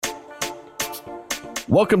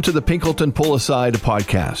Welcome to the Pinkleton Pull Aside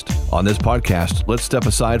podcast. On this podcast, let's step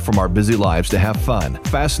aside from our busy lives to have fun,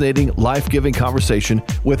 fascinating, life-giving conversation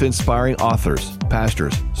with inspiring authors,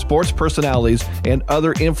 pastors, sports personalities, and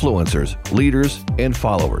other influencers, leaders, and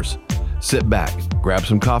followers. Sit back, grab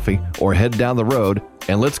some coffee, or head down the road,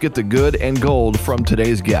 and let's get the good and gold from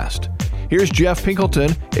today's guest. Here's Jeff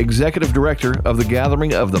Pinkleton, Executive Director of the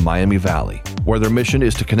Gathering of the Miami Valley, where their mission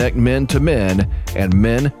is to connect men to men and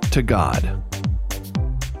men to God.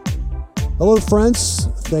 Hello, friends.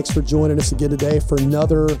 Thanks for joining us again today for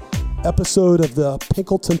another episode of the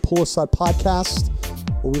Pinkleton Pull Aside podcast,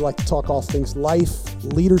 where we like to talk all things life,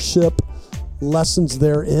 leadership, lessons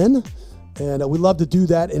therein. And we love to do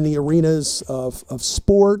that in the arenas of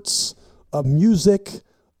sports, of music,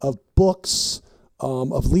 of books,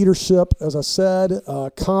 of leadership, as I said,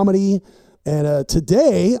 comedy. And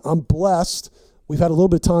today, I'm blessed. We've had a little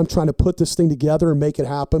bit of time trying to put this thing together and make it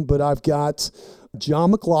happen, but I've got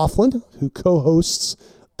Jon McLaughlin, who co-hosts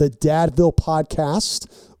the Dadville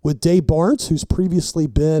podcast with Dave Barnes, who's previously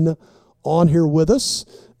been on here with us.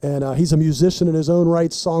 And he's a musician in his own right,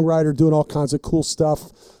 songwriter, doing all kinds of cool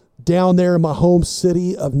stuff down there in my home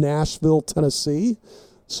city of Nashville, Tennessee.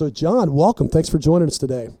 So, Jon, welcome. Thanks for joining us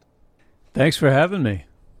today. Thanks for having me.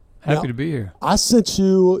 Happy to be here. I sent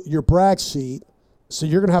you your brag sheet, so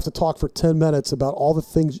you're going to have to talk for 10 minutes about all the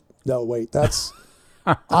things. No, wait, that's...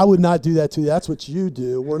 I would not do that to you. That's what you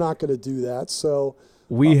do. We're not going to do that. So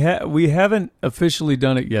we haven't officially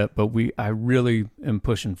done it yet, but I really am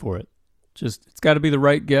pushing for it. Just it's got to be the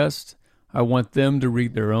right guest. I want them to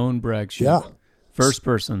read their own brag sheet. Yeah. First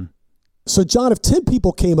person. So, Jon, if 10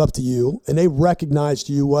 people came up to you and they recognized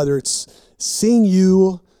you, whether it's seeing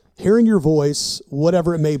you, hearing your voice,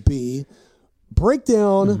 whatever it may be, break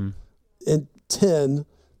down in 10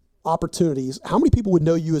 opportunities. How many people would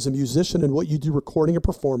know you as a musician and what you do recording and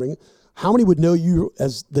performing? How many would know you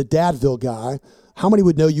as the Dadville guy? How many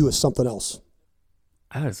would know you as something else?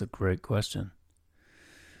 That is a great question.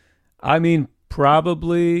 I mean,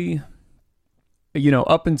 probably,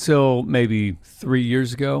 up until maybe 3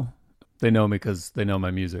 years ago, they know me because they know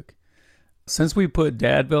my music. Since we put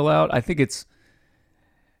Dadville out, I think it's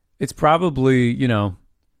probably, 3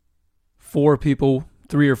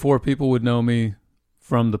 or 4 people would know me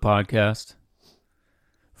from the podcast.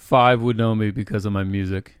 5 would know me because of my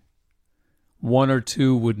music. 1 or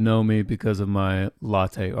 2 would know me because of my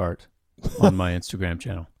latte art on my Instagram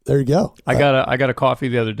channel. There you go. I got a coffee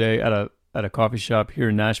the other day at a coffee shop here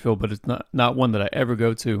in Nashville, but it's not one that I ever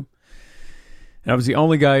go to. And I was the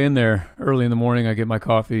only guy in there. Early in the morning, I get my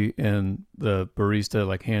coffee, and the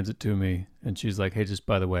barista hands it to me, and she's like, "Hey, just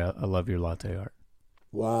by the way, I love your latte art."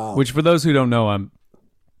 Wow. Which, for those who don't know,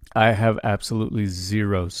 I have absolutely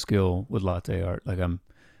zero skill with latte art. I'm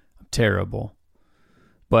terrible.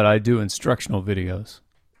 But I do instructional videos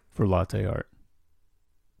for latte art.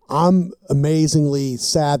 I'm amazingly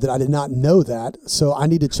sad that I did not know that. So I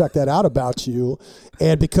need to check that out about you.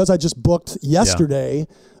 And because I just booked yesterday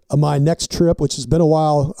my next trip, which has been a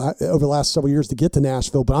while over the last several years to get to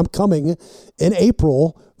Nashville, but I'm coming in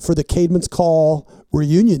April for the Caedmon's Call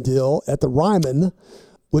reunion deal at the Ryman.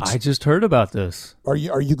 Which, I just heard about this. Are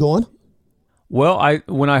you going? Well,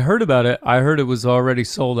 when I heard about it, I heard it was already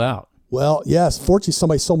sold out. Well, yes. Fortunately,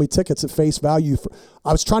 somebody sold me tickets at face value.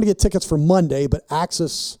 I was trying to get tickets for Monday, but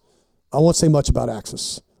Axis, I won't say much about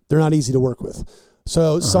Axis. They're not easy to work with.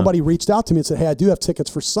 So somebody reached out to me and said, "Hey, I do have tickets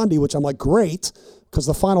for Sunday," which I'm like, great, because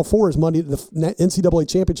the Final Four is Monday. The NCAA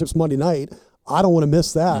Championship's Monday night. I don't want to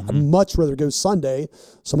miss that. I'd much rather go Sunday.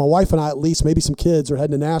 So my wife and I, at least, maybe some kids, are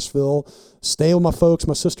heading to Nashville, staying with my folks,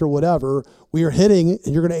 my sister, whatever. We are hitting,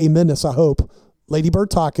 and you're going to amen this, I hope, Lady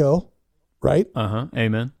Bird Taco, right?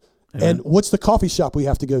 Amen. And what's the coffee shop we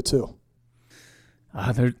have to go to?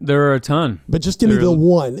 There are a ton. But just give me the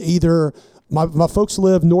one. Either my folks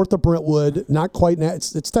live north of Brentwood, not quite,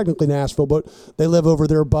 it's technically Nashville, but they live over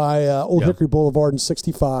there by Old Hickory Boulevard and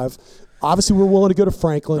 65. Obviously, we're willing to go to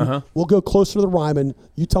Franklin. We'll go closer to the Ryman.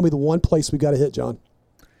 You tell me the one place we got to hit, Jon.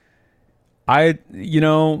 If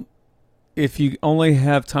you only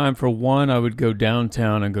have time for one, I would go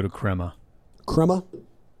downtown and go to Crema. Crema?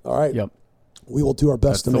 All right. Yep. We will do our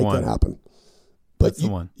best to make that happen. But That's the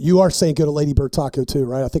one. You are saying go to Lady Bird Taco too,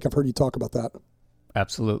 right? I think I've heard you talk about that.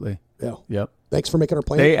 Absolutely. Yeah. Yep. Thanks for making our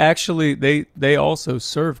plan. They actually they also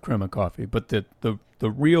serve crema coffee, but the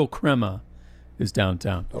real crema is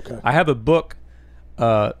downtown. Okay. I have a book,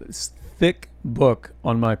 thick book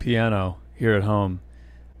on my piano here at home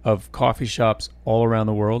of coffee shops all around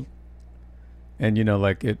the world. And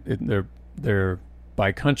they're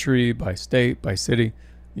by country, by state, by city.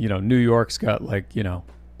 New York's got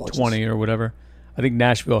 20 or whatever. I think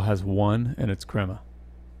Nashville has one, and it's crema.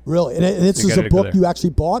 Really? And this is a book you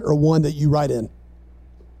actually bought or one that you write in?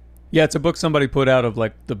 Yeah, it's a book somebody put out of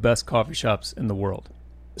like the best coffee shops in the world.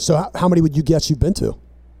 So how many would you guess you've been to?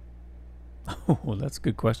 Oh, well, that's a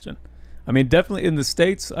good question. I mean, definitely in the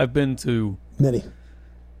States, I've been to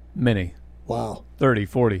many. Wow. 30,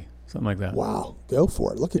 40, something like that. Wow. Go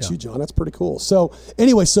for it. Look at you, John. That's pretty cool. So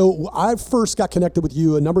anyway, I first got connected with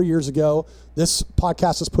you a number of years ago. This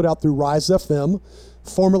podcast is put out through Rise FM,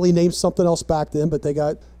 formerly named something else back then, but they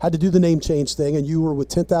had to do the name change thing, and you were with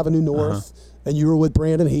 10th Avenue North, and you were with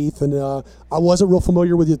Brandon Heath, and I wasn't real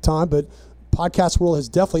familiar with you at the time, but podcast world has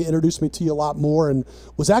definitely introduced me to you a lot more, and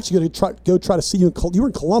was actually going to try to see you. You were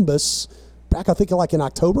in Columbus back, I think, like in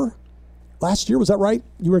October last year. Was that right?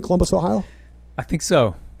 You were in Columbus, Ohio? I think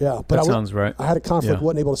so. Yeah, but that sounds right. I had a conflict,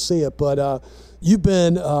 wasn't able to see it, but you've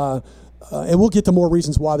been, and we'll get to more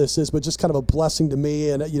reasons why this is, but just kind of a blessing to me,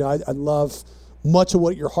 and I love much of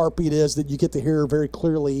what your heartbeat is that you get to hear very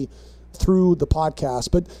clearly through the podcast.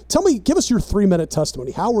 But give us your 3-minute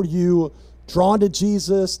testimony. How were you drawn to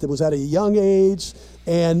Jesus? That was at a young age,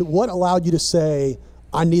 and what allowed you to say,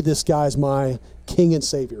 I need this guy as my King and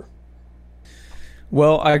Savior?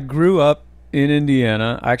 Well, I grew up in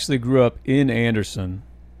Indiana. I actually grew up in Anderson,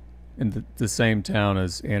 in the same town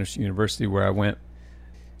as Anderson University, where I went.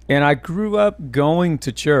 And I grew up going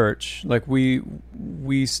to church. Like we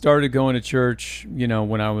started going to church,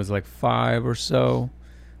 when I was like 5 or so.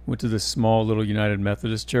 Went to this small little United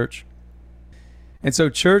Methodist church. And so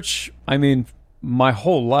church, I mean, my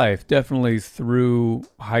whole life, definitely through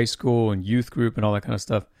high school and youth group and all that kind of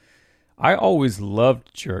stuff, I always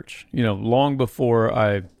loved church, long before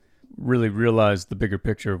I really realized the bigger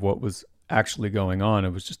picture of what was actually going on. It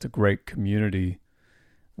was just a great community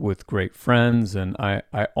with great friends, and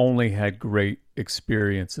I only had great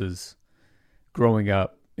experiences growing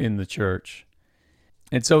up in the church.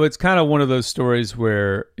 And so it's kind of one of those stories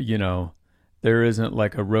where, there isn't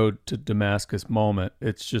like a road to Damascus moment.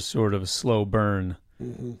 It's just sort of a slow burn,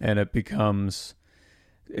 and it becomes,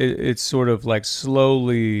 it's sort of like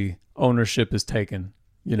slowly ownership is taken,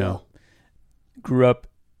 Grew up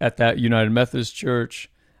at that United Methodist church.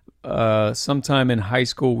 Sometime in high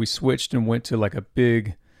school, we switched and went to like a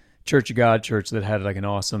big Church of God church that had like an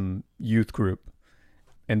awesome youth group.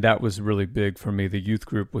 And that was really big for me. The youth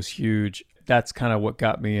group was huge. That's kind of what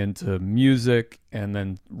got me into music and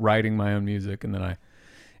then writing my own music. And then I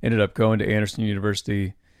ended up going to Anderson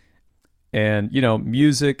University. And,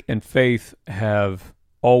 music and faith have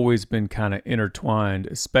always been kind of intertwined,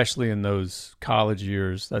 especially in those college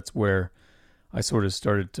years. That's where I sort of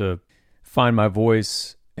started to find my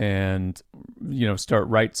voice and, start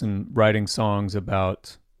writing songs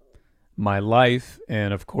about my life.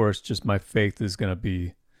 And of course, just my faith is going to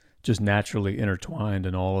be just naturally intertwined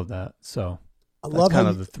in all of that. So that's kind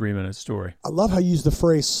of the 3-minute story. I love how you use the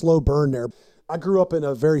phrase slow burn there. I grew up in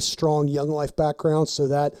a very strong Young Life background, so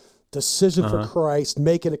that decision for Christ,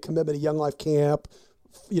 making a commitment to Young Life camp,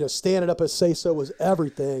 standing up as say so was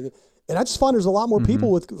everything. And I just find there's a lot more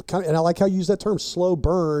people with and I like how you use that term, slow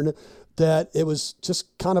burn, that it was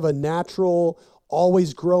just kind of a natural,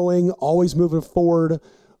 always growing, always moving forward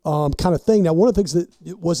kind of thing. Now, one of the things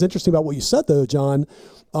that was interesting about what you said, though, John,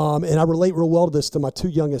 and I relate real well to this to my 2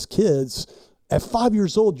 youngest kids, at 5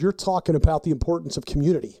 years old, you're talking about the importance of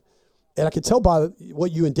community. And I could tell by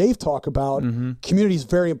what you and Dave talk about, community is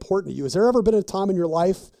very important to you. Has there ever been a time in your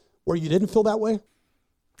life where you didn't feel that way?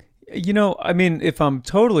 I mean, if I'm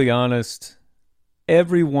totally honest,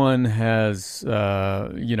 everyone has,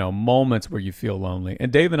 moments where you feel lonely.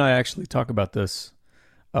 And Dave and I actually talk about this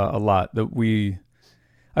a lot, that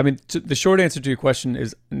the short answer to your question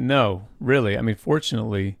is no, really. I mean,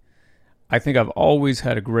 fortunately, I think I've always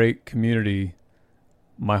had a great community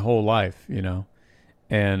my whole life,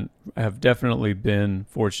 and I have definitely been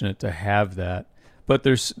fortunate to have that. But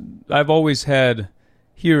I've always had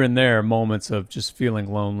here and there moments of just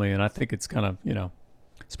feeling lonely, and I think it's kind of,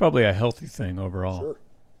 it's probably a healthy thing overall. Sure.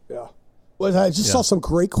 Yeah. Well, I just saw some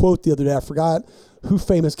great quote the other day. I forgot who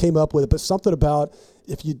famous came up with it, but something about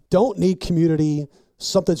if you don't need community,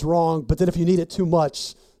 something's wrong. But then if you need it too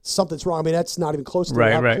much, something's wrong. I mean, that's not even close to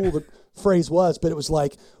how cool the phrase was, but it was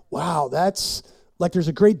like, wow, that's like, there's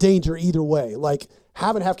a great danger either way. Like,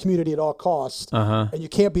 have community at all costs, and you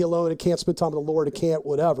can't be alone and can't spend time with the Lord and can't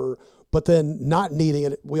whatever, but then not needing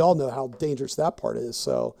it. We all know how dangerous that part is.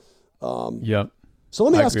 So, So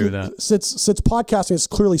let me ask you, since podcasting is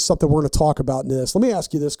clearly something we're going to talk about in this, let me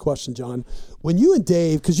ask you this question, John. When you and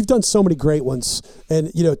Dave, because you've done so many great ones,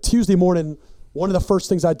 and Tuesday morning, one of the first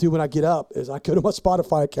things I do when I get up is I go to my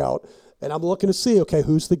Spotify account and I'm looking to see, okay,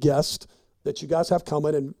 who's the guest that you guys have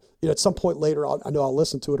coming, and at some point later, I know I'll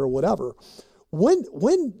listen to it or whatever.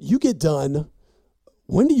 when you get done,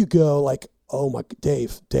 when do you go like, oh my,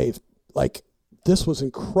 Dave, like this was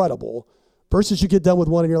incredible, versus you get done with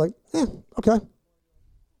one and you're like, okay.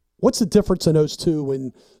 What's the difference in those two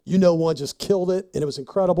when you know one just killed it and it was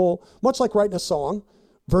incredible, much like writing a song,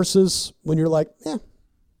 versus when you're like,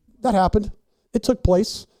 that happened. It took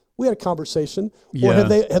place. We had a conversation. Yeah. Or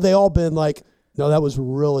have they all been like, no, that was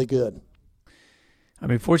really good? I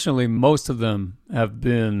mean, fortunately, most of them have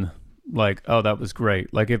been like, oh, that was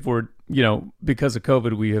great. Like if we're, because of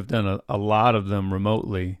COVID, we have done a lot of them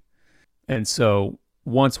remotely. And so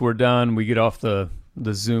once we're done, we get off the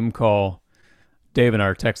Zoom call, Dave and I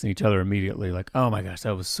are texting each other immediately like, oh my gosh,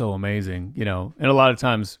 that was so amazing. And a lot of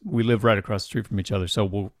times we live right across the street from each other. So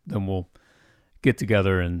we'll get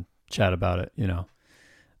together and chat about it.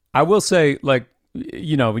 I will say, like,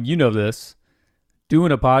 this,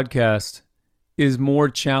 doing a podcast is more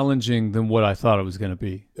challenging than what I thought it was going to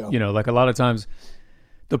be. Yeah. Like a lot of times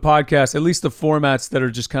the podcast, at least the formats that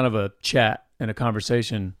are just kind of a chat and a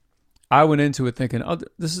conversation, I went into it thinking, oh,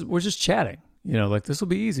 we're just chatting, like this will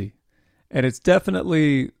be easy. And it's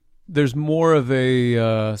definitely, there's more of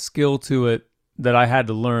a skill to it that I had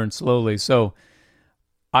to learn slowly. So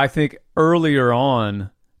I think earlier on,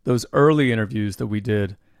 those early interviews that we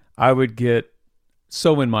did, I would get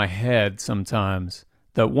so in my head sometimes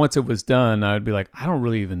that once it was done, I would be like, I don't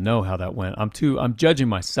really even know how that went. I'm judging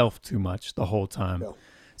myself too much the whole time. Yeah.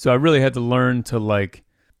 So I really had to learn to like,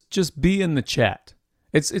 just be in the chat.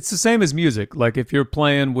 It's the same as music. Like if you're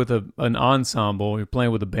playing with an ensemble, you're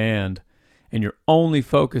playing with a band, and you're only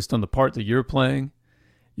focused on the part that you're playing,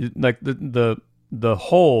 like the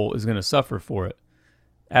whole is going to suffer for it.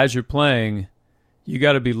 As you're playing, you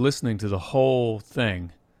got to be listening to the whole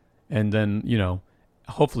thing, and then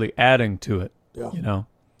hopefully adding to it. Yeah.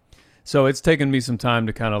 So it's taken me some time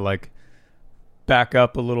to kind of like back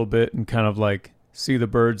up a little bit and kind of like see the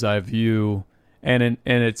bird's eye view, and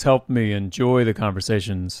it's helped me enjoy the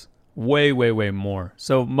conversations way, way, way more.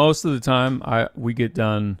 So most of the time we get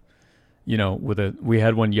done. We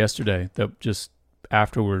had one yesterday that just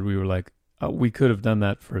afterward we were like, we could have done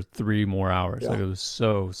that for 3 more hours. Yeah. Like it was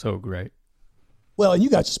so great. Well, and you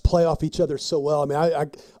guys just play off each other so well. I mean,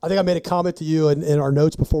 I think I made a comment to you in our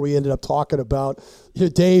notes before we ended up talking about,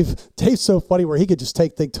 Dave's so funny where he could just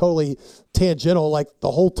take things totally tangential like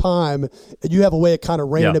the whole time, and you have a way of kind of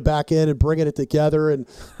reining it back in and bringing it together. And,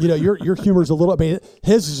 your humor is a little, I mean,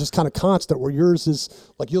 his is just kind of constant, where yours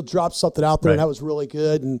is like you'll drop something out there and that was really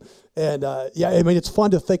good. And I mean, it's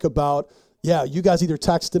fun to think about, you guys either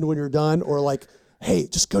texting when you're done or like, hey,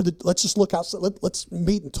 let's just look outside. Let's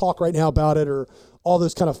meet and talk right now about it, or all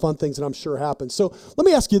those kind of fun things that I'm sure happen. So let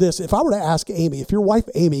me ask you this. If I were to ask Amy, if your wife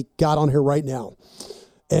Amy got on here right now,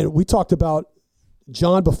 and we talked about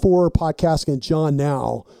Jon before podcasting and Jon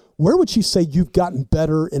now, where would she say you've gotten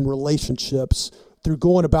better in relationships through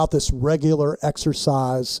going about this regular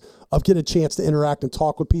exercise of getting a chance to interact and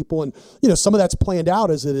talk with people? And, some of that's planned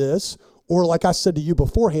out as it is, or like I said to you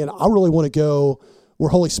beforehand, I really want to go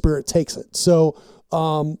where Holy Spirit takes it. So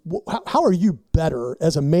how are you better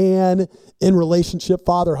as a man in relationship,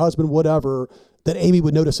 father, husband, whatever, that Amy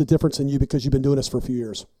would notice a difference in you because you've been doing this for a few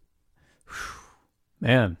years?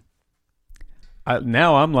 Man,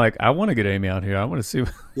 now I'm like, I want to get Amy out here. I want to see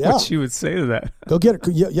what she would say to that. Go get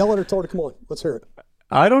her. Yell at her, tell her to come on. Let's hear it.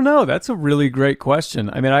 I don't know. That's a really great question.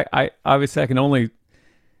 I mean, I obviously I can only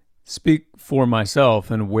speak for myself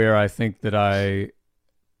and where I think that I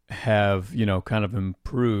have, kind of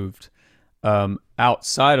improved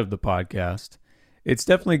outside of the podcast. It's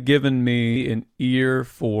definitely given me an ear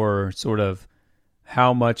for sort of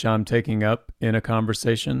how much I'm taking up in a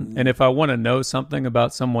conversation. And if I want to know something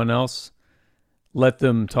about someone else, let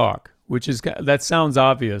them talk, that sounds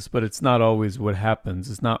obvious, but it's not always what happens.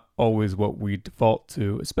 It's not always what we default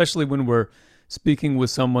to, especially when we're speaking with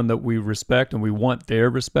someone that we respect and we want their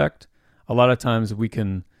respect. A lot of times we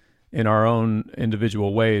can, in our own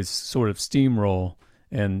individual ways, sort of steamroll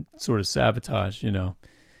and sort of sabotage, and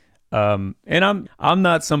I'm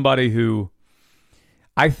not somebody who,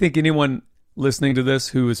 I think anyone listening to this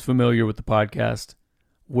who is familiar with the podcast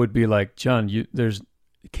would be like, Jon,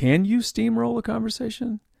 can you steamroll a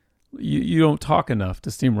conversation? You don't talk enough to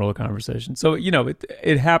steamroll a conversation. So,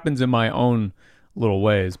 it happens in my own little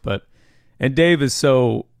ways, and Dave is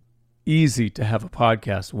so easy to have a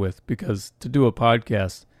podcast with, because to do a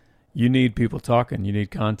podcast, you need people talking, you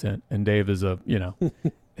need content, and Dave is a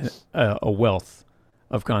wealth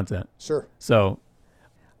of content. Sure. So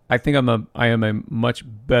I think I am a much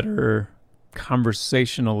better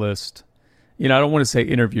conversationalist. I don't want to say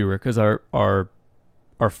interviewer, because our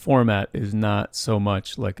format is not so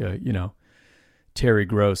much like a, Terry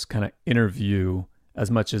Gross kind of interview as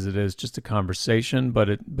much as it is just a conversation.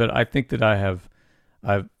 But I think that I've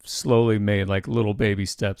slowly made like little baby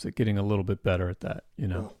steps at getting a little bit better at that, you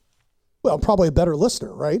know. Well, probably a better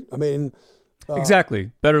listener, right? I mean,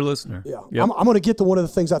 exactly. Better listener. Yeah. Yep. I'm going to get to one of the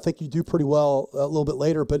things I think you do pretty well a little bit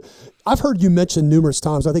later, but I've heard you mention numerous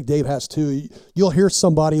times, I think Dave has too, you'll hear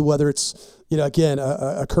somebody, whether it's, you know, again,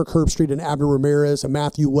 a Kirk Herbstreit, an Abner Ramirez, a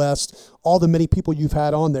Matthew West, all the many people you've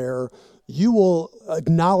had on there, you will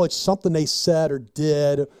acknowledge something they said or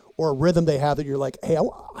did or a rhythm they have that you're like, hey,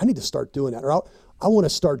 I need to start doing that, or I want to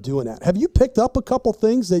start doing that. Have you picked up a couple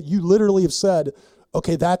things that you literally have said,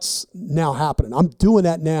 okay, that's now happening. I'm doing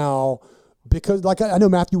that now because, like, I know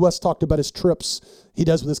Matthew West talked about his trips he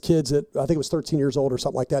does with his kids at, I think it was 13 years old or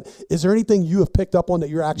something like that. Is there anything you have picked up on that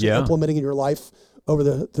you're actually implementing in your life over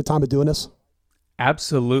the time of doing this?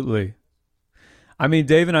 Absolutely. I mean,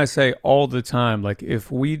 Dave and I say all the time, like,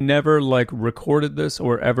 if we never like recorded this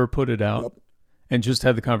or ever put it out and just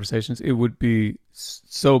had the conversations, it would be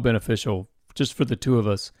so beneficial just for the two of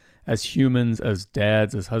us as humans, as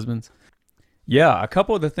dads, as husbands. Yeah, a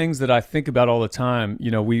couple of the things that I think about all the time,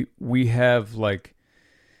 you know, we have like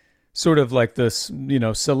sort of like this, you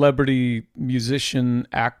know, celebrity musician,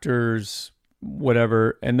 actors,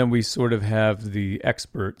 whatever, and then we sort of have the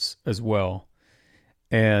experts as well.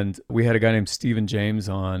 And we had a guy named Stephen James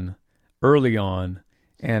on early on,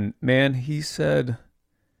 and man, he said,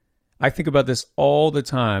 I think about this all the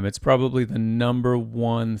time. It's probably the number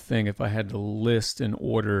one thing if I had to list in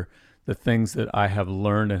order the things that I have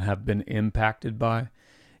learned and have been impacted by.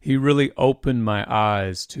 He really opened my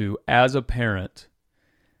eyes to, as a parent,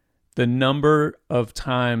 the number of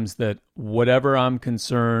times that whatever I'm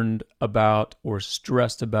concerned about or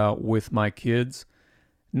stressed about with my kids,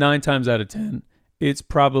 9 times out of 10, it's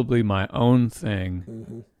probably my own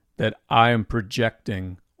thing that I am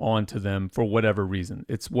projecting onto them for whatever reason.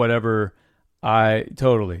 It's whatever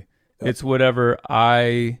it's whatever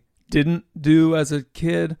I didn't do as a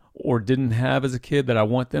kid or didn't have as a kid that I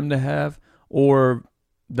want them to have, or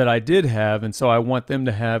that I did have, and so I want them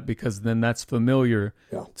to have because then that's familiar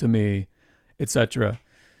to me, etc.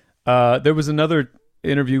 There was another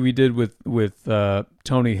interview we did with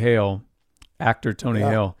Tony Hale, actor Tony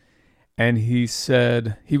Hale, and he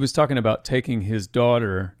said he was talking about taking his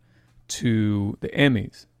daughter to the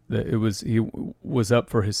Emmys. He was up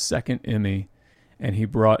for his second Emmy, and he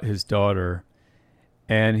brought his daughter,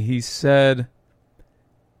 and he said,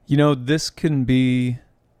 you know, this can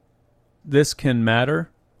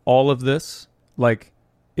matter, all of this, like,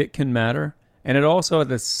 it can matter, and it also at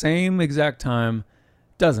the same exact time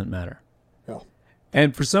doesn't matter. Yeah.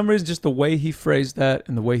 And for some reason, just the way he phrased that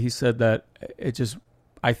and the way he said that,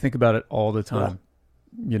 I think about it all the time,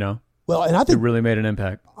 you know? Well, and I think it really made an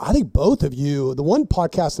impact. I think both of you, the one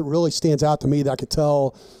podcast that really stands out to me that I could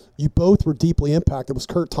tell you both were deeply impacted was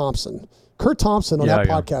Kurt Thompson. Kurt Thompson on that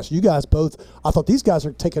podcast, you guys both, I thought these guys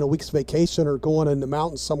are taking a week's vacation or going in the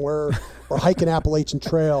mountains somewhere or hiking Appalachian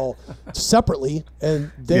Trail separately,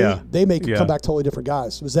 and they may come back totally different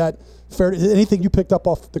guys. Was that fair? Anything you picked up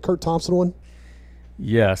off the Kurt Thompson one?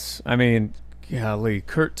 Yes. I mean, golly,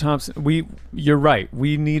 Kurt Thompson, you're right.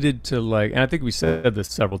 We needed to, like, and I think we said this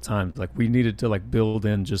several times, like, we needed to, like, build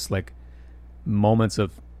in just, like, moments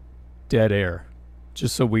of dead air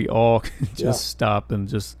just so we all can just stop and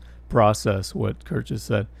just process what Kurt just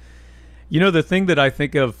said. You know, the thing that I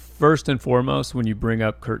think of first and foremost when you bring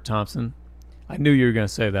up Kurt Thompson, I knew you were going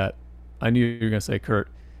to say that. I knew you were going to say Kurt,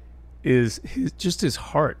 is his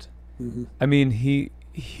heart. Mm-hmm. I mean,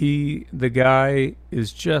 the guy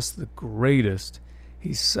is just the greatest.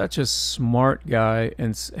 He's such a smart guy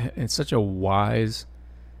and such a wise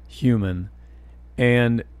human,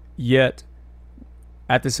 and yet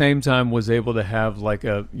at the same time was able to have like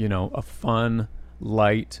a fun,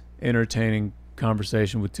 light, entertaining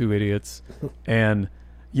conversation with two idiots, and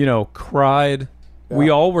cried. Yeah. We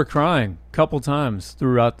all were crying a couple times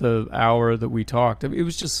throughout the hour that we talked. I mean, it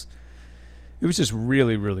was just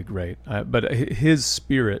really, really great. But his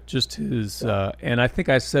spirit, just his, and I think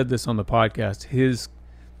I said this on the podcast,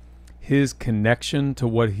 his connection to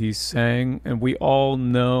what he's saying, and we all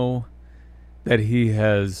know that he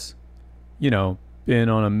has, been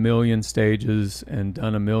on a million stages and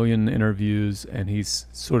done a million interviews, and he's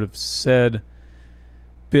sort of said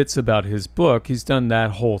bits about his book. He's done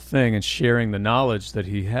that whole thing and sharing the knowledge that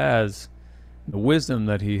he has, the wisdom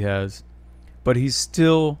that he has, but he's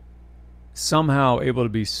still somehow able to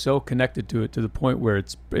be so connected to it to the point where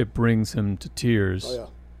it brings him to tears. Oh, yeah.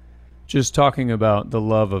 Just talking about the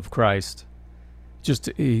love of Christ,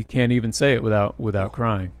 he can't even say it without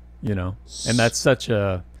crying, and that's such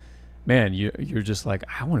a man, you're just like,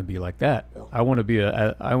 I want to be like that. Yeah. I want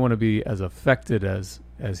to be as affected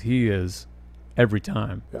as he is every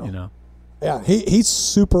time. Yeah. Yeah, he's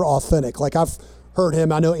super authentic. Like I've heard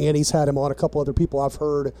him. I know Andy's had him on. A couple other people I've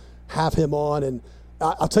heard have him on, and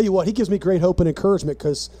I'll tell you what, he gives me great hope and encouragement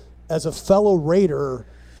because as a fellow Raider,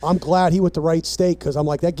 I'm glad he went to Wright State because I'm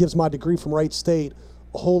like, that gives my degree from Wright State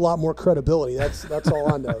a whole lot more credibility. That's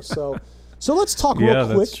all I know. So let's talk real quick.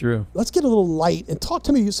 Yeah, that's true. Let's get a little light and talk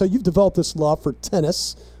to me. So you've developed this love for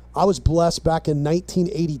tennis. I was blessed back in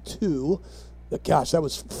 1982. Gosh, that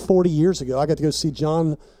was 40 years ago. I got to go see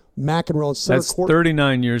Jon McEnroe on center court. That's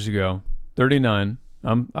 39 years ago. 39.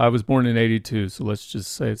 I was born in 82, so let's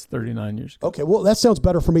just say it's 39 years ago. Okay, well, that sounds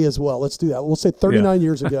better for me as well. Let's do that. We'll say 39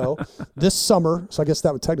 years ago this summer, so I guess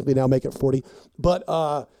that would technically now make it 40. But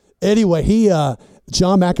anyway,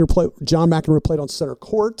 Jon McEnroe played on center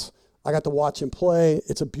court. I got to watch him play.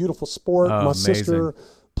 It's a beautiful sport. My amazing. sister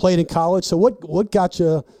played in college. So what got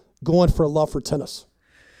you going for a love for tennis?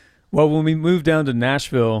 Well, when we moved down to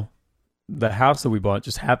Nashville, the house that we bought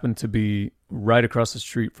just happened to be right across the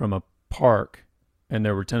street from a park, and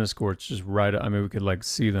there were tennis courts just right. I mean, we could like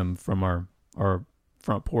see them from our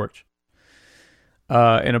front porch.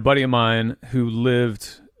 And a buddy of mine who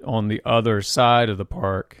lived on the other side of the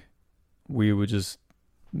park, we would just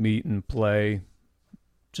meet and play,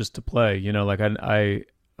 just to play. You know, like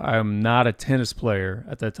I'm not a tennis player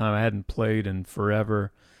at that time. I hadn't played in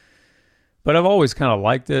forever. But I've always kind of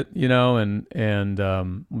liked it, you know, and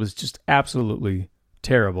was just absolutely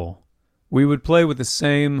terrible. We would play with the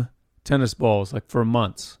same tennis balls like for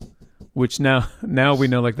months, which now we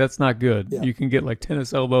know like that's not good. Yeah. You can get like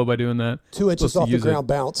tennis elbow by doing that. 2 inches off the ground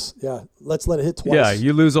bounce. Yeah, let's let it hit twice. Yeah,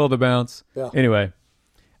 you lose all the bounce. Yeah. Anyway,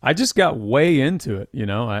 I just got way into it, you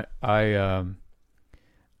know.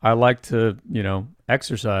 I like to, you know,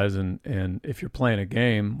 exercise, and if you're playing a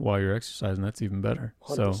game while you're exercising, that's even better.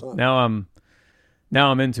 100%. So now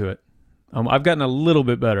I'm into it. I've gotten a little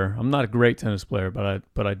bit better. I'm not a great tennis player,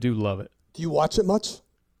 but I do love it. Do you watch it much?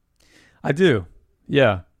 I do.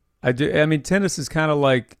 Yeah, I do. I mean, tennis is kind of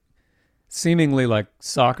like seemingly like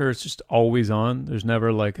soccer. It's just always on. There's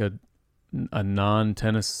never like a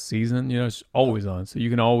non-tennis season. You know, it's always on. So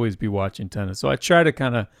you can always be watching tennis. So I try to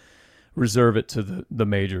kind of reserve it to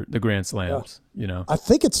the Grand Slams. Yeah. You know, I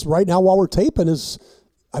think it's right now while we're taping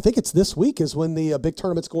I think it's this week is when the big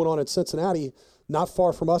tournament's going on in Cincinnati, not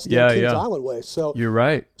far from us, down Kings Island way. So you're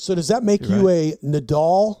right. So does that make you a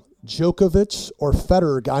Nadal, Djokovic, or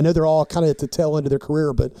Federer guy? I know they're all kind of at the tail end of their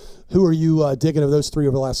career, but who are you digging of those three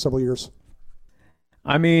over the last several years?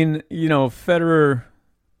 I mean, you know, Federer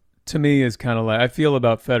to me is kind of like, I feel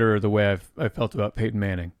about Federer the way I felt about Peyton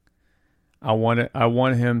Manning. I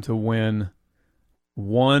want him to win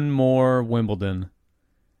one more Wimbledon.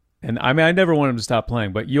 And I mean, I never want him to stop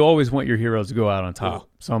playing, but you always want your heroes to go out on top. Yeah.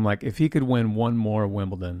 So I'm like, if he could win one more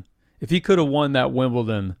Wimbledon, if he could have won that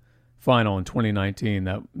Wimbledon final in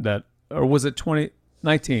 2019, that or was it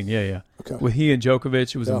 2019? Yeah. Okay. With he and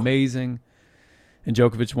Djokovic, it was amazing. And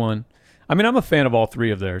Djokovic won. I mean, I'm a fan of all three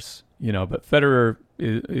of theirs, you know, but Federer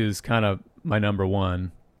is kind of my number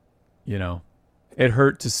one, you know. It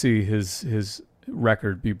hurt to see his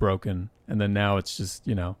record be broken, and then now it's just,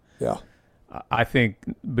 you know. Yeah. I think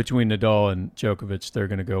between Nadal and Djokovic, they're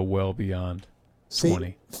going to go well beyond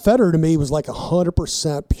 20. Federer to me was like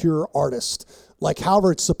 100% pure artist. Like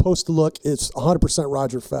however it's supposed to look, it's 100%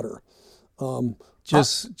 Roger Federer.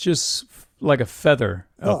 Just like a feather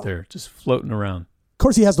out there, just floating around. Of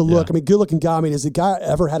course, he has the look. Yeah. I mean, good-looking guy. I mean, has the guy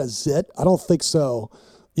ever had a zit? I don't think so.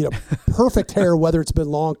 You know, perfect hair, whether it's been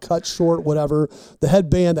long, cut, short, whatever. The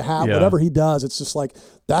headband, the hat, whatever he does, it's just like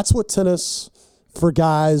that's what tennis for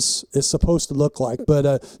guys is supposed to look like. But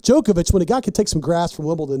Djokovic, when a guy could take some grass from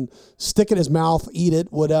Wimbledon, stick it in his mouth, eat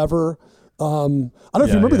it, whatever. I don't know if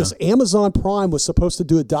you remember this. Amazon Prime was supposed to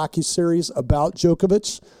do a docuseries about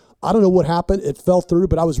Djokovic. I don't know what happened. It fell through,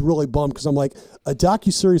 but I was really bummed because I'm like, a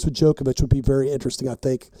docuseries with Djokovic would be very interesting, I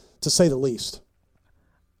think, to say the least.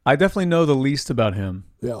 I definitely know the least about him.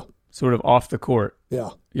 Yeah. Sort of off the court. Yeah.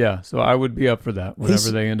 Yeah. So I would be up for that. Whenever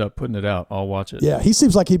they end up putting it out, I'll watch it. Yeah. He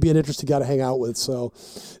seems like he'd be an interesting guy to hang out with. So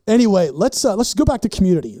anyway, let's go back to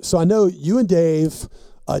community. So I know you and Dave,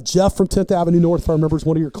 Jeff from 10th Avenue North, if I remember, is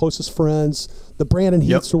one of your closest friends, the Brandon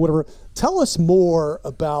Heaths or whatever. Tell us more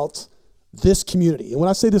about this community. And when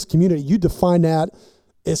I say this community, you define that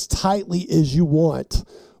as tightly as you want.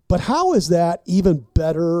 But how is that even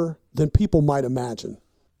better than people might imagine?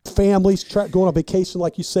 Families going on vacation,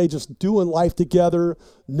 like you say, just doing life together,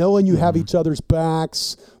 knowing you have each other's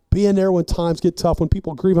backs, being there when times get tough, when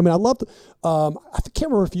people grieve. I mean, I love I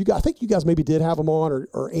can't remember if I think you guys maybe did have them on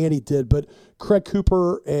or Andy did, but Craig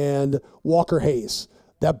Cooper and Walker Hayes,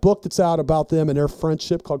 that book that's out about them and their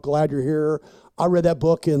friendship called Glad You're Here. I read that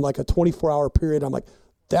book in like a 24-hour period. I'm like,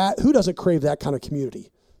 who doesn't crave that kind of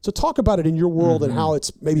community? So talk about it in your world and how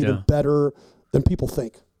it's maybe even better than people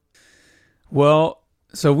think. Well,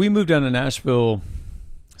 so we moved down to Nashville.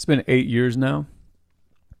 It's been 8 years now.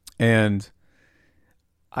 And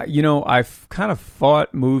I've kind of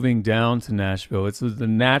fought moving down to Nashville. It's the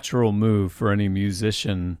natural move for any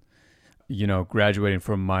musician, graduating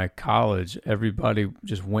from my college. Everybody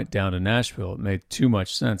just went down to Nashville. It made too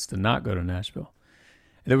much sense to not go to Nashville.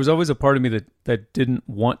 There was always a part of me that didn't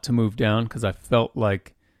want to move down because I felt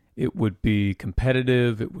like it would be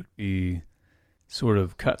competitive. It would be sort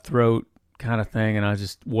of cutthroat kind of thing, and I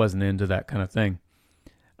just wasn't into that kind of thing.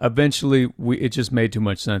 Eventually, it just made too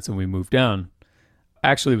much sense, and we moved down.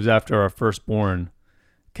 Actually, it was after our firstborn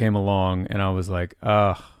came along, and I was like,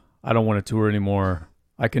 I don't want to tour anymore.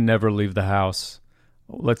 I can never leave the house.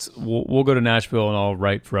 We'll go to Nashville, and I'll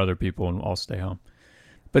write for other people, and I'll stay home.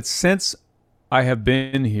 But since I have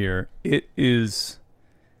been here, it is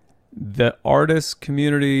the artist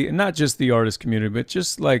community, and not just the artist community, but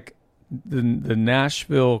just like the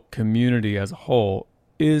Nashville community as a whole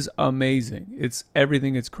is amazing. It's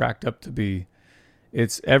everything it's cracked up to be.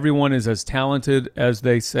 Everyone is as talented as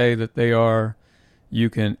they say that they are. The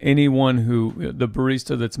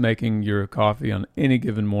barista that's making your coffee on any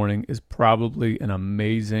given morning is probably an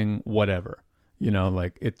amazing whatever.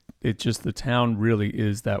 It just, the town really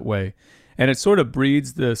is that way. And it sort of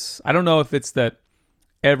breeds this, I don't know if it's that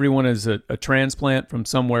everyone is a transplant from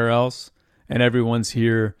somewhere else and everyone's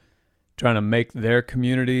here trying to make their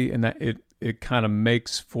community, and that it kind of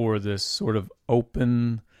makes for this sort of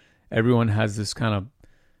open, everyone has this kind of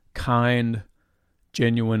kind,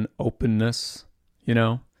 genuine openness,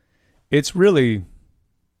 It's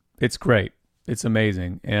great. It's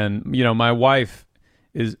amazing. And, my wife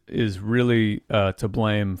is really to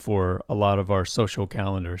blame for a lot of our social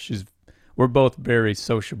calendar. We're both very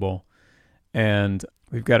sociable, and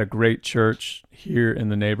we've got a great church here in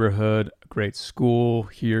the neighborhood, a great school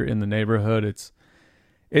here in the neighborhood.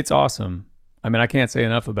 It's awesome. I mean, I can't say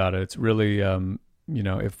enough about it. It's really,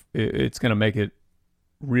 if it's going to make it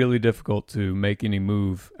really difficult to make any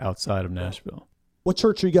move outside of Nashville. What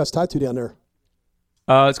church are you guys tied to down there?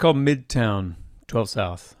 It's called Midtown 12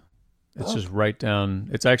 South. It's just right down.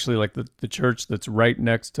 It's actually like the church that's right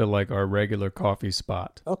next to like our regular coffee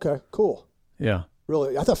spot. Okay, cool. Yeah.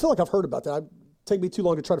 Really? I feel like I've heard about that. It'd take me too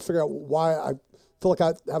long to try to figure out why. I feel like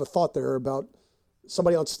I have a thought there about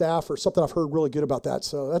somebody on staff or something. I've heard really good about that.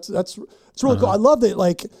 So that's really cool. I love that.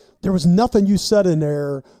 Like, there was nothing you said in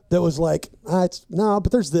there that was like,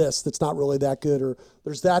 but there's this that's not really that good, or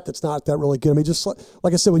there's that's not that really good. I mean, just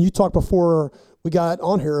like I said, when you talked before we got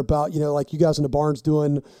on here about, like you guys in the barns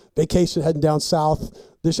doing vacation, heading down south.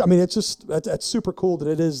 It's just, that's super cool that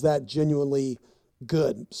it is that genuinely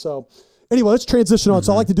good. So anyway, let's transition on.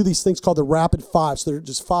 So I like to do these things called the rapid five. So they're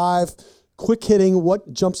just 5 quick hitting,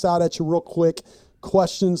 what jumps out at you real quick,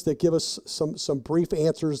 questions that give us some brief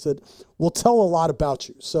answers that will tell a lot about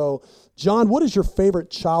you. So, John, what is your favorite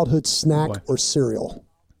childhood snack or cereal?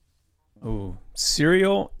 Oh,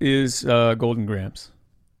 cereal is Golden Grahams.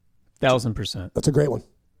 1,000%. That's a great one.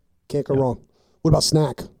 Can't go wrong. What about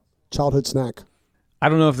snack? Childhood snack? I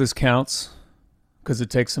don't know if this counts because it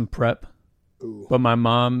takes some prep. Ooh. But my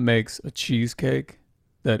mom makes a cheesecake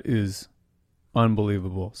that is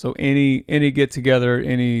unbelievable. So any get together,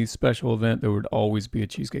 any special event, there would always be a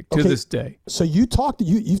cheesecake to this day. So you've talked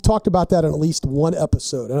about that in at least one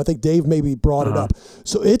episode, and I think Dave maybe brought it up.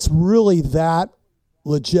 So it's really that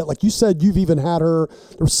legit. Like you said, you've even had her.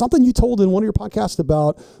 There was something you told in one of your podcasts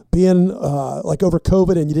about being like over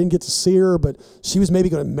COVID and you didn't get to see her, but she was maybe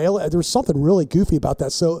going to mail it. There was something really goofy about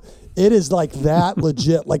that. So it is like that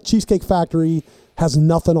legit. Like Cheesecake Factory has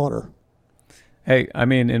nothing on her. Hey, I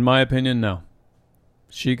mean, in my opinion, no.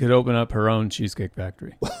 She could open up her own Cheesecake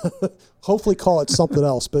Factory. Hopefully call it something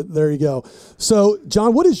else, but there you go. So,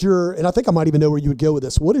 John, what is and I think I might even know where you would go with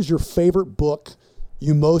this. What is your favorite book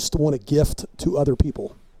you most want to gift to other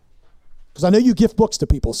people? Because I know you gift books to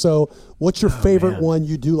people. So what's your favorite one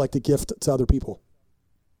you do like to gift to other people?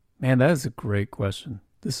 Man, that is a great question.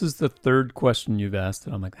 This is the third question you've asked,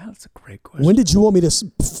 and I'm like, that's a great question. When did you want me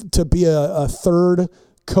to be a third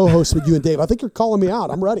co-host with you and Dave? I think you're calling me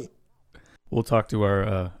out. I'm ready. We'll talk to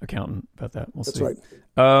our accountant about that. We'll see. That's right.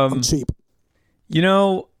 I'm cheap.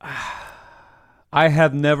 I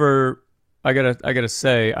have never. I gotta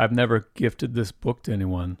say, I've never gifted this book to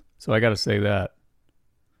anyone, so I gotta say that.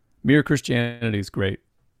 Mere Christianity is great.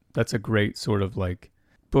 That's a great sort of like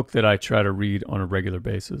book that I try to read on a regular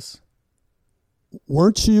basis.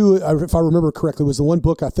 Weren't you, if I remember correctly, was the one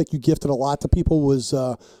book I think you gifted a lot to people was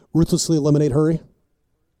Ruthlessly Eliminate Hurry?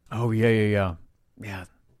 Oh, yeah. Yeah,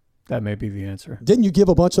 that may be the answer. Didn't you give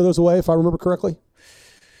a bunch of those away, if I remember correctly?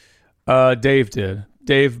 Dave did.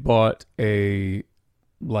 Dave bought a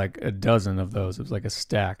dozen of those. It was like a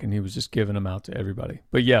stack, and he was just giving them out to everybody.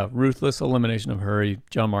 But yeah, Ruthless Elimination of Hurry,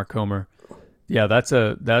 John Mark Comer. Yeah, that's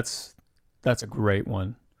a great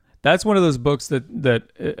one. That's one of those books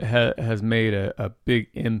that has made a big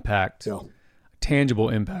impact, tangible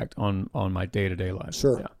impact on my day-to-day life.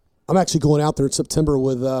 Sure. Yeah. I'm actually going out there in September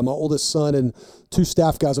with my oldest son and 2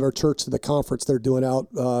 staff guys at our church to the conference they're doing out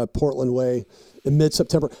Portland way in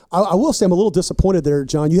mid-September. I will say I'm a little disappointed there,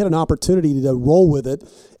 John. You had an opportunity to roll with it,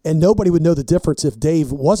 and nobody would know the difference if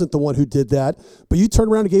Dave wasn't the one who did that. But you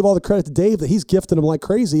turned around and gave all the credit to Dave that he's gifting him like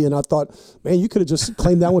crazy, and I thought, man, you could have just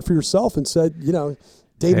claimed that one for yourself and said,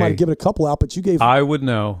 Dave might have given a couple out, but you gave... I would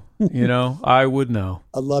know. I would know.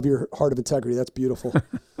 I love your heart of integrity. That's beautiful.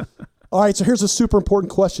 All right, so here's a super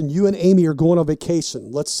important question. You and Amy are going on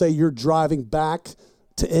vacation. Let's say you're driving back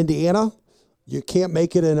to Indiana. You can't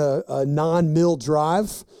make it in a non-mill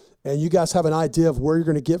drive, and you guys have an idea of where you're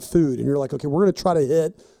going to get food. And you're like, okay, we're going to try to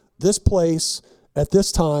hit this place at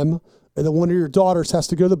this time, and then one of your daughters has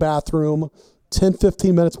to go to the bathroom 10,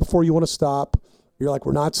 15 minutes before you want to stop. You're like,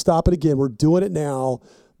 we're not stopping again. We're doing it now.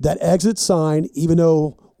 That exit sign, even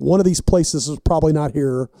though one of these places is probably not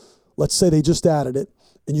here, let's say they just added it,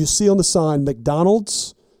 and you see on the sign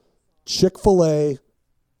McDonald's, Chick-fil-A,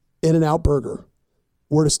 In-N-Out Burger.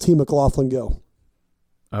 Where does Team McLaughlin go?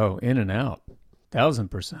 Oh, In-N-Out.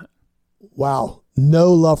 1,000%. Wow.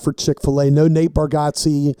 No love for Chick-fil-A. No Nate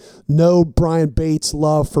Bargatze. No Brian Bates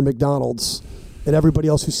love for McDonald's. And everybody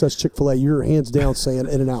else who says Chick-fil-A, you're hands down saying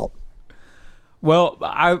In-N-Out. Well,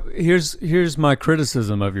 here's my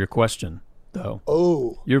criticism of your question, though.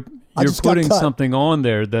 Oh, you're putting something on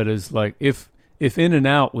there that is like if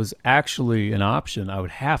In-N-Out was actually an option, I would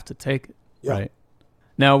have to take it, right?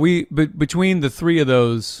 Now between the three of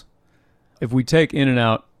those, if we take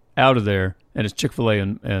In-N-Out out of there and it's Chick-fil-A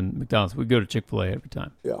and McDonald's, we go to Chick-fil-A every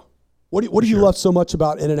time. Yeah. What do you love so much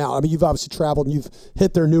about In-N-Out? I mean, you've obviously traveled and you've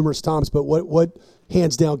hit there numerous times, but what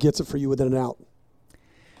hands down gets it for you with In-N-Out?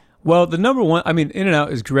 Well, the number one, I mean,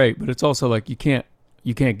 In-N-Out is great, but it's also like you can't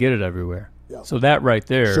get it everywhere. Yeah. So that right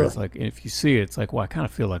there is like, if you see it, it's like, well, I kind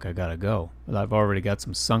of feel like I got to go. I've already got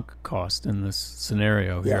some sunk cost in this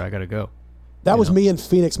scenario here. I got to go. That was me in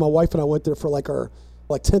Phoenix. My wife and I went there for like our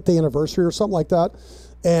 10th anniversary or something like that.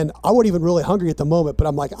 And I wasn't even really hungry at the moment, but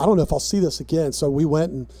I'm like, I don't know if I'll see this again. So we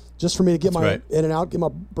went and just for me to get my In-N-Out, get my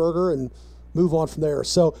burger and move on from there.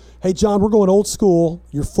 So, hey, John, we're going old school.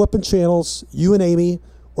 You're flipping channels, you and Amy,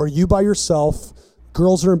 or you by yourself.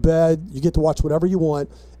 Girls are in bed. You get to watch whatever you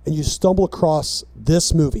want. And you stumble across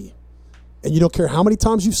this movie. And you don't care how many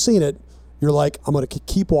times you've seen it. You're like, I'm going to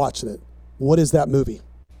keep watching it. What is that movie?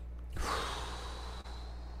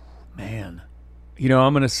 Man.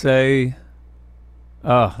 I'm going to say,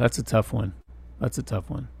 that's a tough one. I'm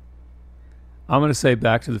going to say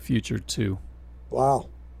Back to the Future 2. Wow.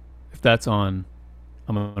 If that's on,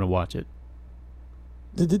 I'm going to watch it.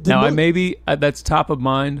 That's top of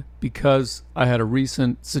mind because I had a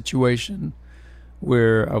recent situation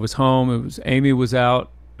where I was home. Amy was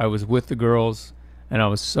out. I was with the girls, and I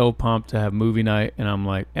was so pumped to have movie night. And I'm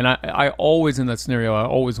like, and I always in that scenario, I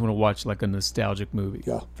always want to watch like a nostalgic movie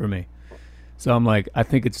for me. So I'm like, I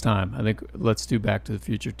think it's time. I think let's do Back to the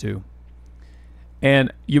Future 2.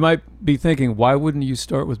 And you might be thinking, why wouldn't you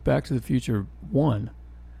start with Back to the Future 1?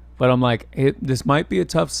 But I'm like, this might be a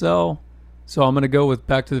tough sell. So I'm going to go with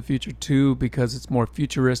Back to the Future 2 because it's more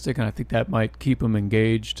futuristic, and I think that might keep them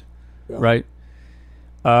engaged, right?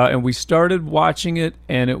 And we started watching it,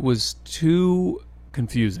 and it was too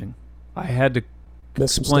confusing. I had to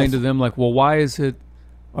explain to them, like, well, why is it,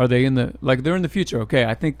 are they they're in the future. Okay,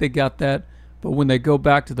 I think they got that. But when they go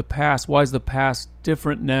back to the past, why is the past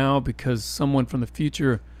different now? Because someone from the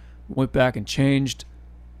future went back and changed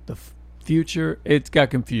the future. It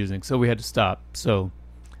got confusing, so we had to stop. So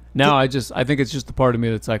now I think it's just the part of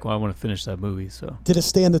me that's like, well, I want to finish that movie. So did it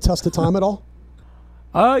stand the test of time at all?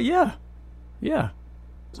 Yeah,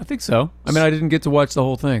 I think so. I mean, I didn't get to watch the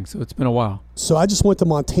whole thing, so it's been a while. So I just went to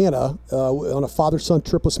Montana on a father-son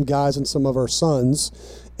trip with some guys and some of our sons,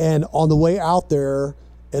 and on the way out there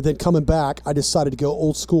and then coming back, I decided to go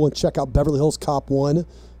old school and check out Beverly Hills Cop 1,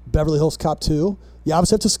 Beverly Hills Cop 2. Yeah, I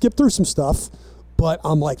obviously have to skip through some stuff, but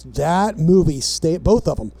I'm like, that movie, both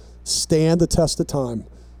of them, stand the test of time.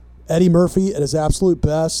 Eddie Murphy at his absolute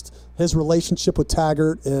best, his relationship with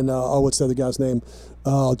Taggart and what's the other guy's name?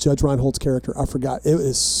 Judge Reinhold's character. I forgot. It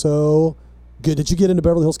is so good. Did you get into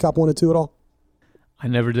Beverly Hills Cop 1 and 2 at all? I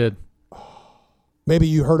never did. Maybe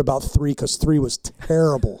you heard about 3 because 3 was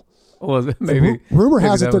terrible. Well, maybe. Rumor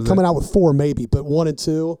has it they're coming out with 4 maybe, but 1 and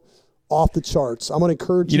 2 off the charts. I'm going to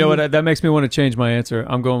encourage you. You know what? That makes me want to change my answer.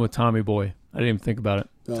 I'm going with Tommy Boy. I didn't even think about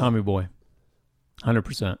it. Tommy Boy.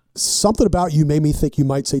 100%. Something about you made me think you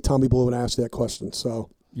might say Tommy Boy when I asked you that question. So.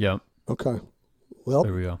 Yeah. Okay. Well,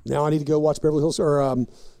 there we go. Now I need to go watch Beverly Hills or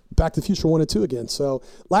Back to the Future 1 and 2 again. So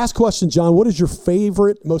last question, John. What is your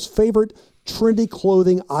most favorite trendy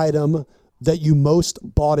clothing item that you most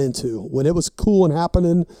bought into? When it was cool and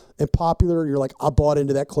happening and popular, you're like, I bought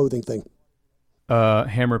into that clothing thing.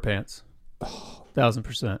 Hammer pants.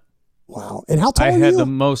 1,000%. Wow. And how tall are you? I had the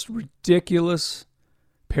most ridiculous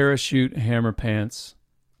parachute hammer pants.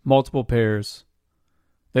 Multiple pairs.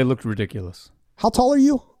 They looked ridiculous. How tall are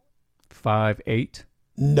you? 5'8".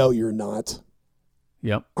 No, you're not.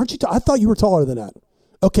 Yep. Aren't you? I thought you were taller than that.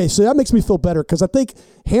 Okay, so that makes me feel better because I think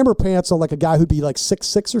hammer pants on like a guy who'd be like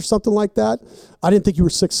 6'6" or something like that. I didn't think you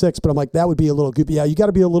were 6'6", but I'm like, that would be a little good. Yeah, you got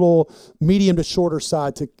to be a little medium to shorter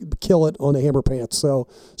side to kill it on the hammer pants. So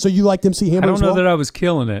you like MC Hammer? I don't as know well? that I was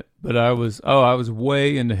killing it, but I was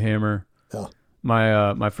way into Hammer. Yeah.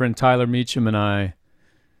 My friend Tyler Meacham and I,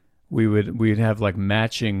 we'd have like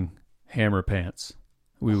matching Hammer pants.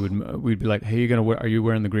 We'd be like, hey, are you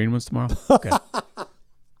wearing the green ones tomorrow? Okay.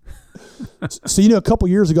 So, a couple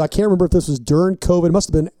years ago, I can't remember if this was during COVID. It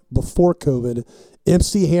must have been before COVID.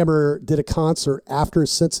 MC Hammer did a concert after a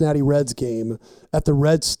Cincinnati Reds game at the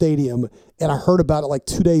Reds Stadium, and I heard about it like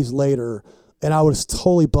 2 days later, and I was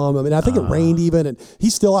totally bummed. I mean, I think it rained even, and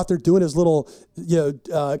he's still out there doing his little,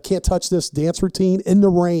 can't touch this dance routine in the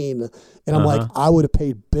rain. And I'm like, I would have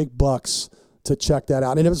paid big bucks to check that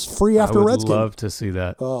out. And it was free after a Reds game. I would love to see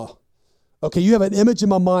that. Oh, okay. You have an image in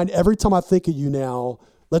my mind every time I think of you now.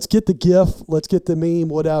 Let's get the GIF. Let's get the meme,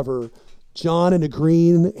 whatever. John in the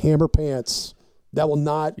green hammer pants. That will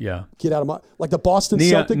not get out of my... Like the Boston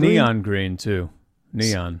Celtic green. Neon green, too.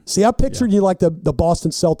 Neon. See, I pictured you like the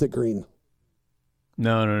Boston Celtic green.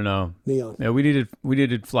 No. Neon. Yeah, we needed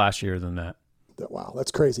flashier than that. Wow,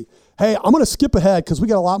 that's crazy. Hey, I'm going to skip ahead because we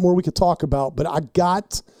got a lot more we could talk about, but I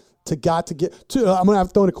got to get to... I'm going to have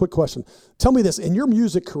to throw in a quick question. Tell me this. In your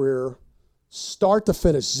music career, start to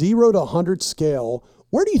finish, 0 to 100 scale...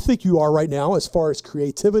 Where do you think you are right now as far as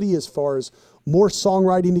creativity, as far as more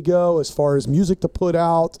songwriting to go, as far as music to put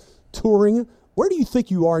out, touring? Where do you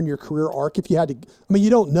think you are in your career arc? If you had to, I mean, you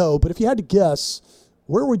don't know, but if you had to guess,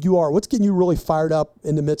 where would you are? What's getting you really fired up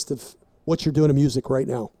in the midst of what you're doing in music right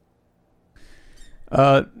now?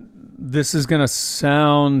 This is going to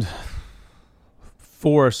sound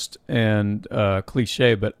forced and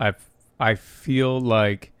cliche, but I feel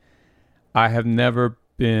like I have never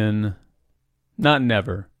been... Not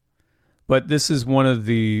never, but this is one of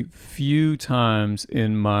the few times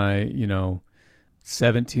in my,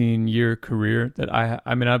 17-year career that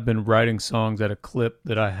I've been writing songs at a clip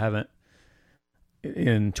that I haven't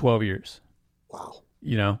in 12 years. Wow.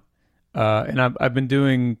 And I've been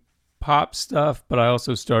doing pop stuff, but I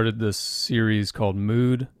also started this series called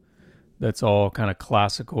Mood that's all kind of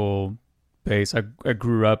classical bass. I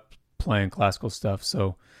grew up playing classical stuff,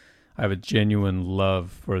 so I have a genuine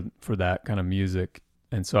love for that kind of music.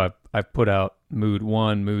 And so I've put out Mood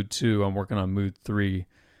 1, Mood 2. I'm working on Mood 3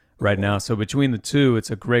 right now. So between the two, it's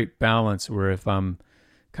a great balance where if I'm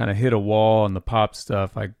kind of hit a wall on the pop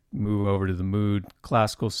stuff, I move over to the Mood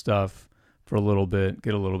classical stuff for a little bit,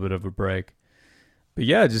 get a little bit of a break. But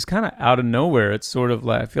yeah, just kind of out of nowhere, it's sort of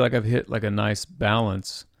like I feel like I've hit like a nice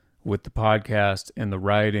balance with the podcast and the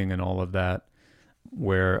writing and all of that,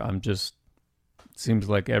 where I'm just... Seems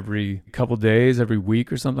like every couple days, every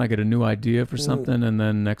week or something, I get a new idea for something, and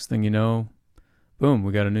then next thing you know, boom,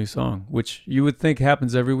 we got a new song, which you would think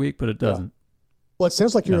happens every week, but it doesn't. Yeah. Well, it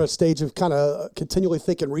sounds like you're in a stage of kind of continually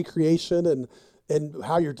thinking recreation and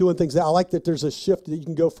how you're doing things. I like that there's a shift that you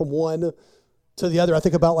can go from one to the other. I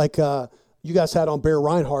think about like you guys had on Bear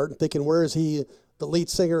Reinhardt and thinking, where is he the lead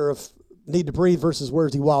singer of Need to Breathe versus where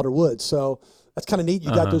is he Wilder Woods? So that's kind of neat.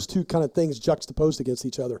 You got those two kind of things juxtaposed against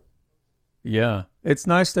each other. Yeah, it's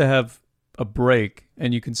nice to have a break,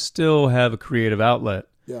 and you can still have a creative outlet.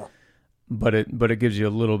 Yeah, but it gives you a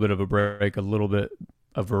little bit of a break, a little bit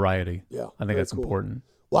of variety. Yeah, I think that's important.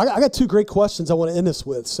 Well, I got two great questions I want to end this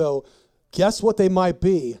with. So, guess what they might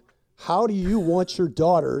be? How do you want your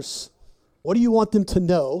daughters? What do you want them to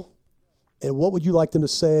know? And what would you like them to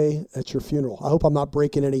say at your funeral? I hope I'm not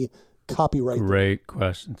breaking any copyright. Great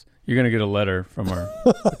questions. You're going to get a letter from our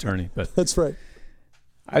attorney, but that's right.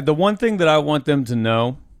 The one thing that I want them to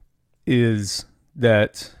know is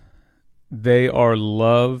that they are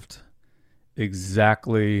loved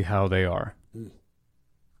exactly how they are.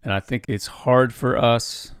 And I think it's hard for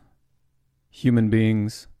us human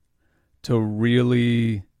beings to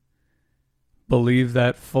really believe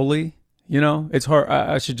that fully. It's hard.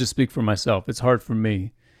 I should just speak for myself. It's hard for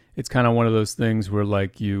me. It's kind of one of those things where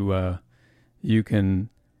like you can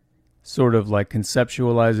sort of like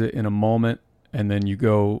conceptualize it in a moment, and then you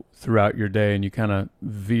go throughout your day and you kind of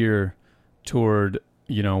veer toward,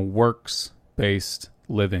 works-based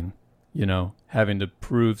living, having to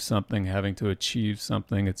prove something, having to achieve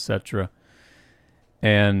something, etc.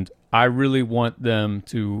 And I really want them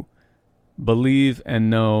to believe and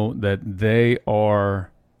know that they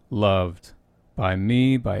are loved by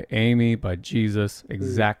me, by Amy, by Jesus,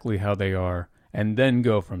 exactly how they are, and then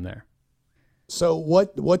go from there. So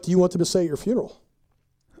what do you want them to say at your funeral?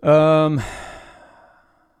 I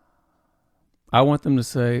want them to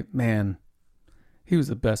say, man, he was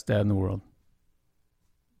the best dad in the world.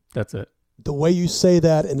 That's it. The way you say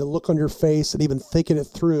that and the look on your face and even thinking it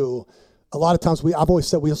through, a lot of times I've always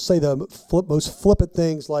said we'll say the most flippant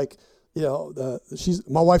things like,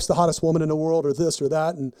 my wife's the hottest woman in the world, or this or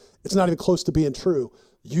that, and it's not even close to being true.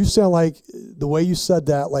 You sound like the way you said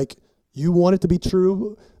that, like you want it to be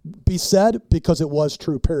true, be said because it was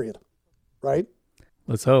true, period. Right?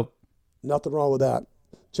 Let's hope. Nothing wrong with that.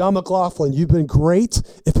 Jon McLaughlin, you've been great.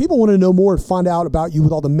 If people want to know more and find out about you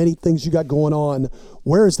with all the many things you got going on,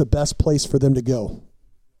 where is the best place for them to go?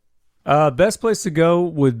 Best place to go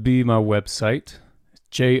would be my website,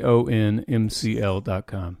 jonmcl.com,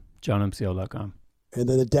 jonmcl.com. And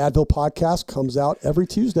then the Dadville podcast comes out every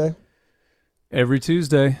Tuesday. Every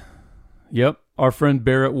Tuesday. Yep. Our friend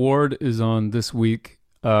Barrett Ward is on this week,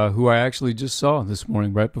 who I actually just saw this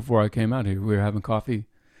morning right before I came out here. We were having coffee.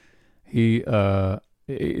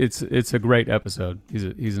 It's a great episode.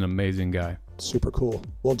 He's an amazing guy. Super cool.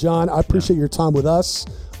 Well, Jon, I appreciate your time with us.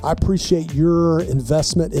 I appreciate your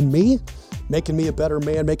investment in me, making me a better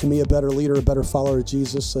man, making me a better leader, a better follower of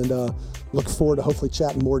Jesus, and look forward to hopefully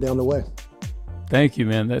chatting more down the way. Thank you,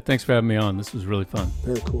 man. Thanks for having me on. This was really fun.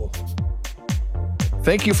 Very cool.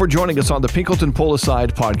 Thank you for joining us on the Pinkleton Pull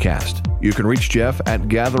Aside podcast. You can reach Jeff at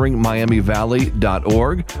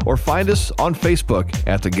gatheringmiamivalley.org or find us on Facebook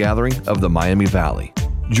at The Gathering of the Miami Valley.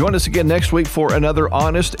 Join us again next week for another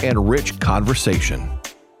honest and rich conversation.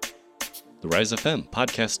 The Rise FM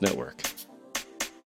Podcast Network.